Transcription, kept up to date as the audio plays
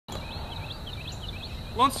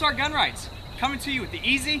Lone Star Gun Rights, coming to you with the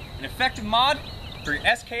easy and effective mod for your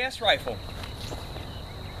SKS rifle.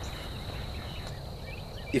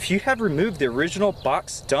 If you have removed the original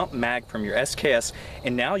box dump mag from your SKS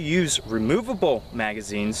and now use removable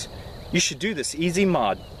magazines, you should do this easy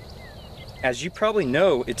mod. As you probably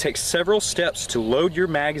know, it takes several steps to load your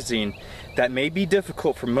magazine that may be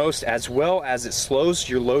difficult for most, as well as it slows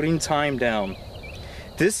your loading time down.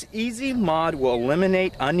 This easy mod will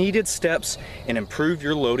eliminate unneeded steps and improve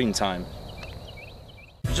your loading time.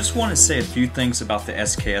 I just want to say a few things about the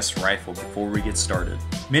SKS rifle before we get started.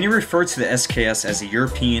 Many refer to the SKS as a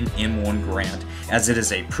European M1 Garand, as it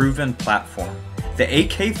is a proven platform. The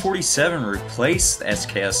AK-47 replaced the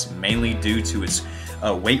SKS mainly due to its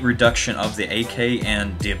weight reduction of the AK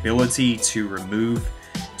and the ability to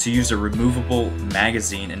use a removable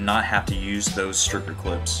magazine and not have to use those stripper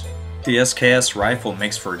clips. The SKS rifle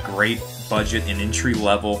makes for a great budget and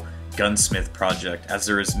entry-level gunsmith project, as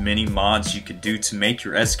there is many mods you could do to make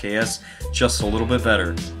your SKS just a little bit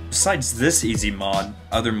better. Besides this easy mod,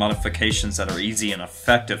 other modifications that are easy and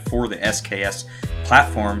effective for the SKS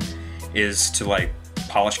platform is to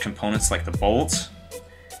polish components like the bolts,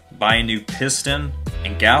 buy a new piston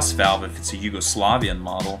and gas valve if it's a Yugoslavian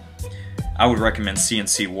model. I would recommend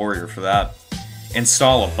CNC Warrior for that.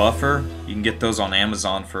 Install a buffer. You can get those on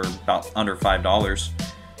Amazon for about under $5.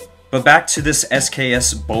 But back to this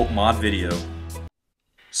SKS Bolt Mod video.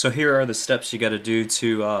 So here are the steps you got to do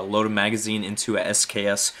to load a magazine into a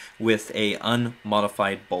SKS with a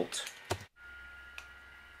unmodified bolt.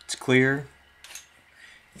 It's clear.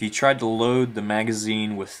 If you tried to load the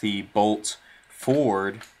magazine with the bolt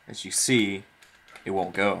forward, as you see, it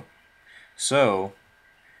won't go. So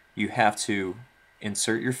you have to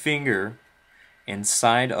insert your finger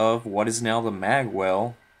inside of what is now the mag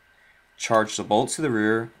well, charge the bolt to the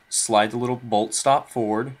rear, slide the little bolt stop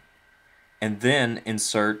forward, and then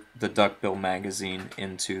insert the duckbill magazine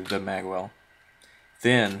into the mag well.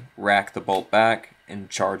 Then rack the bolt back and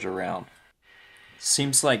charge around.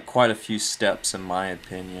 Seems like quite a few steps in my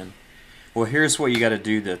opinion. Well, here's what you got to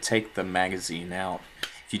do to take the magazine out.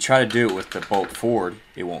 If you try to do it with the bolt forward,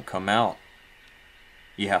 it won't come out.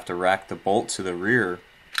 You have to rack the bolt to the rear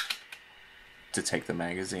to take the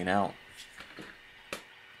magazine out.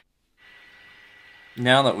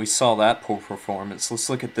 Now that we saw that poor performance, let's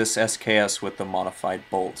look at this SKS with the modified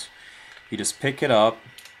bolt. You just pick it up,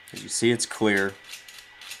 as you see it's clear.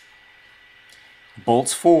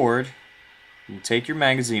 Bolt's forward. You take your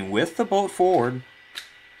magazine with the bolt forward,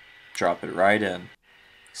 drop it right in.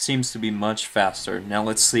 Seems to be much faster. Now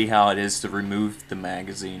let's see how it is to remove the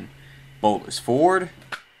magazine. Bolt is forward,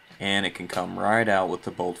 and it can come right out with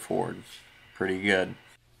the bolt forward. Pretty good.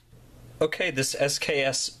 Okay, this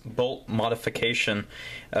SKS bolt modification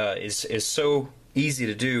is so easy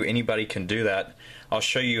to do. Anybody can do that. I'll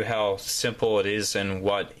show you how simple it is and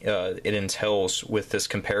what it entails with this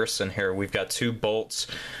comparison here. We've got two bolts.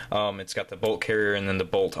 It's got the bolt carrier and then the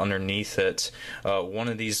bolt underneath it. One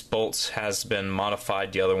of these bolts has been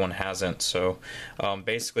modified, the other one hasn't. So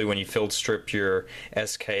basically when you field strip your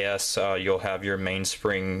SKS, you'll have your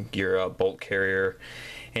mainspring, your bolt carrier,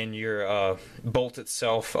 and your bolt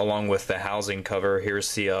itself along with the housing cover.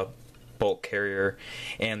 Here's the bolt carrier,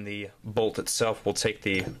 and the bolt itself. We'll take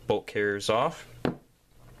the bolt carriers off,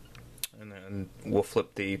 and then we'll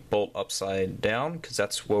flip the bolt upside down because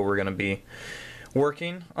that's what we're going to be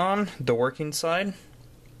working on, the working side.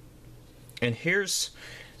 And here's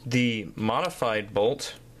the modified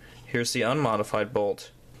bolt. Here's the unmodified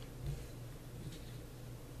bolt.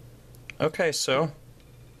 Okay, so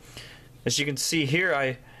as you can see here,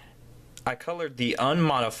 I colored the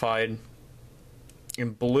unmodified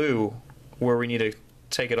in blue where we need to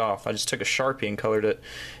take it off. I just took a Sharpie and colored it.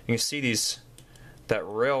 You can see that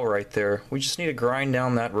rail right there. We just need to grind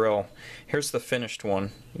down that rail. Here's the finished one.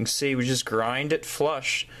 You can see we just grind it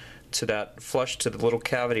flush to the little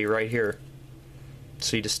cavity right here.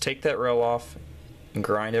 So you just take that rail off and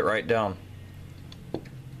grind it right down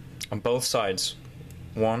on both sides.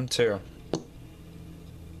 1, 2.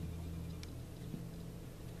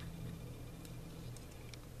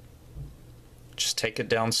 Just take it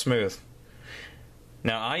down smooth.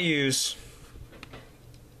 Now I use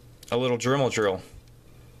a little Dremel drill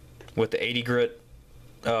with the 80 grit,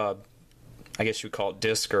 I guess you would call it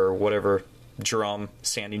disc or whatever, drum,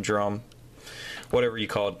 sanding drum, whatever you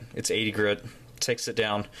call it. It's 80 grit. Takes it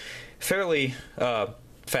down fairly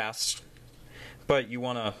fast, but you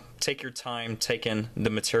want to take your time taking the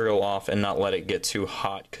material off and not let it get too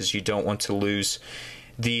hot, because you don't want to lose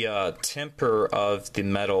the temper of the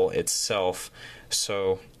metal itself.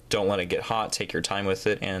 So don't let it get hot. Take your time with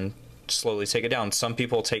it and slowly take it down. Some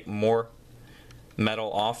people take more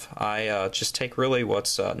metal off, I just take really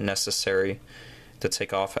what's necessary to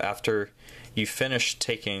take off. After you finish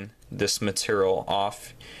taking this material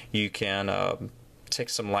off, you can take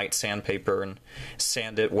some light sandpaper and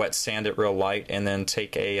wet sand it real light, and then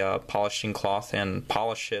take a polishing cloth and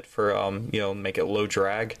polish it for you know, make it low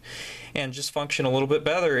drag and just function a little bit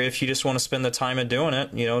better. If you just want to spend the time of doing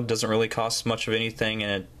it, you know, it doesn't really cost much of anything,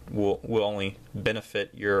 and it will only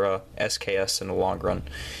benefit your SKS in the long run.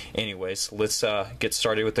 Anyways, let's get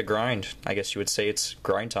started with the grind. I guess you would say it's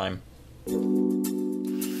grind time.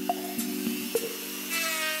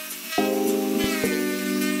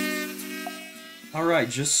 Alright,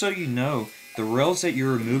 just so you know, the rails that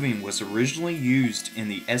you're removing was originally used in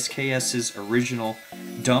the SKS's original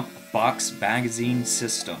dump box magazine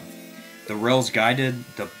system. The rails guided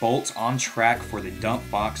the bolts on track for the dump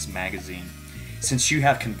box magazine. Since you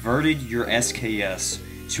have converted your SKS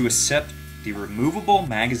to accept the removable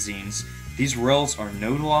magazines, these rails are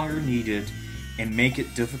no longer needed and make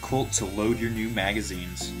it difficult to load your new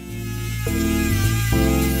magazines.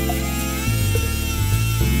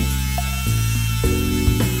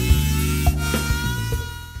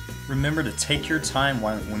 Remember to take your time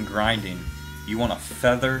when grinding. You want to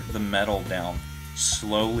feather the metal down.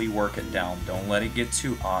 Slowly work it down. Don't let it get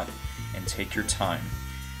too hot, and take your time.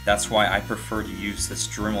 That's why I prefer to use this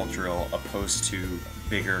Dremel drill opposed to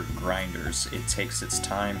bigger grinders. It takes its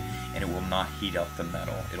time and it will not heat up the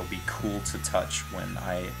metal. It'll be cool to touch when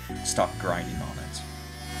I stop grinding on it.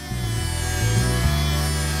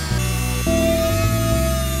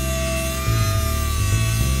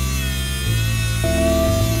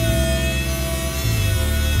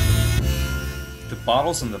 The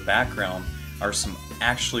bottles in the background are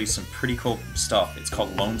actually some pretty cool stuff. It's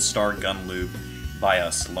called Lone Star Gun Lube by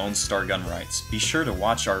us, Lone Star Gun Rights. Be sure to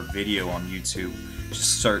watch our video on YouTube.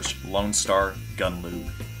 Just search Lone Star Gun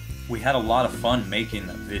Lube. We had a lot of fun making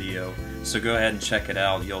that video, so go ahead and check it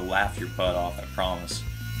out. You'll laugh your butt off, I promise.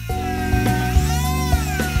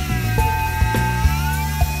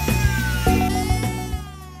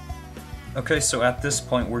 Okay, so at this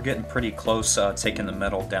point we're getting pretty close taking the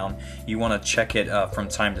metal down. You want to check it from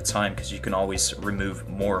time to time because you can always remove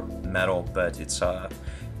more metal, but it's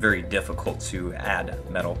very difficult to add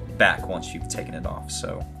metal back once you've taken it off.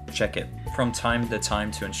 So check it from time to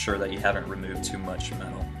time to ensure that you haven't removed too much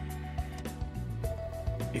metal.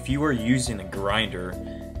 If you are using a grinder,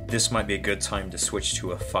 this might be a good time to switch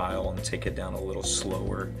to a file and take it down a little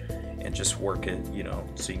slower and just work it, you know,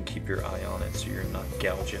 so you can keep your eye on it so you're not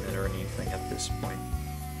gouging it or anything at this point.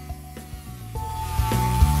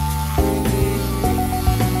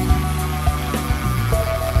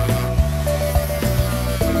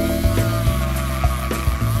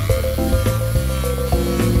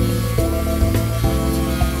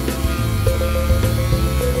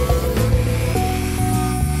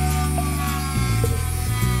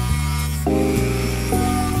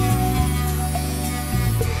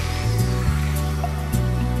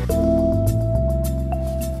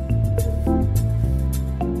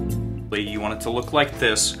 You want it to look like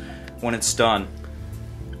this when it's done.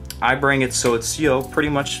 I bring it so it's, you know, pretty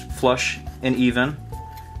much flush and even.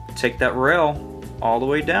 Take that rail all the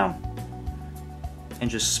way down and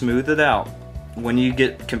just smooth it out. When you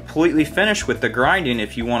get completely finished with the grinding,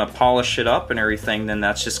 if you want to polish it up and everything, then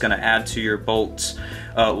that's just going to add to your bolt's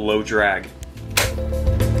low drag.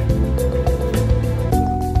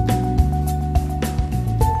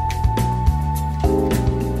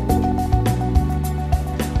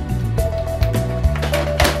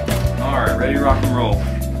 Ready, rock and roll.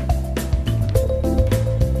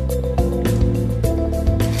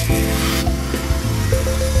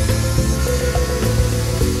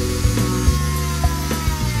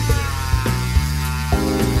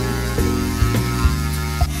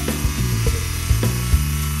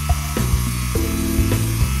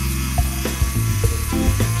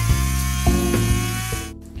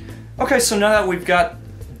 Okay, so now that we've got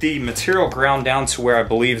the material ground down to where I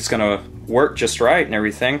believe it's going to work just right and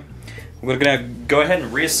everything, we're going to go ahead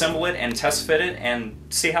and reassemble it and test fit it and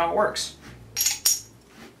see how it works.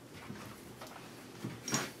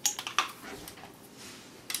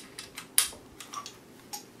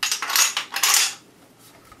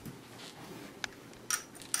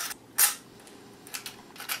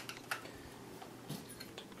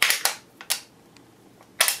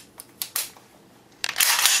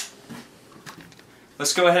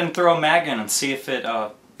 Let's go ahead and throw a mag in and see if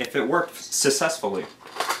it worked successfully.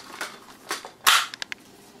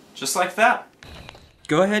 Just like that.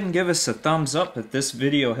 Go ahead and give us a thumbs up if this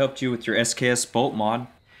video helped you with your SKS Bolt Mod.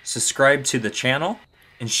 Subscribe to the channel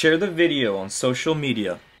and share the video on social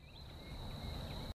media.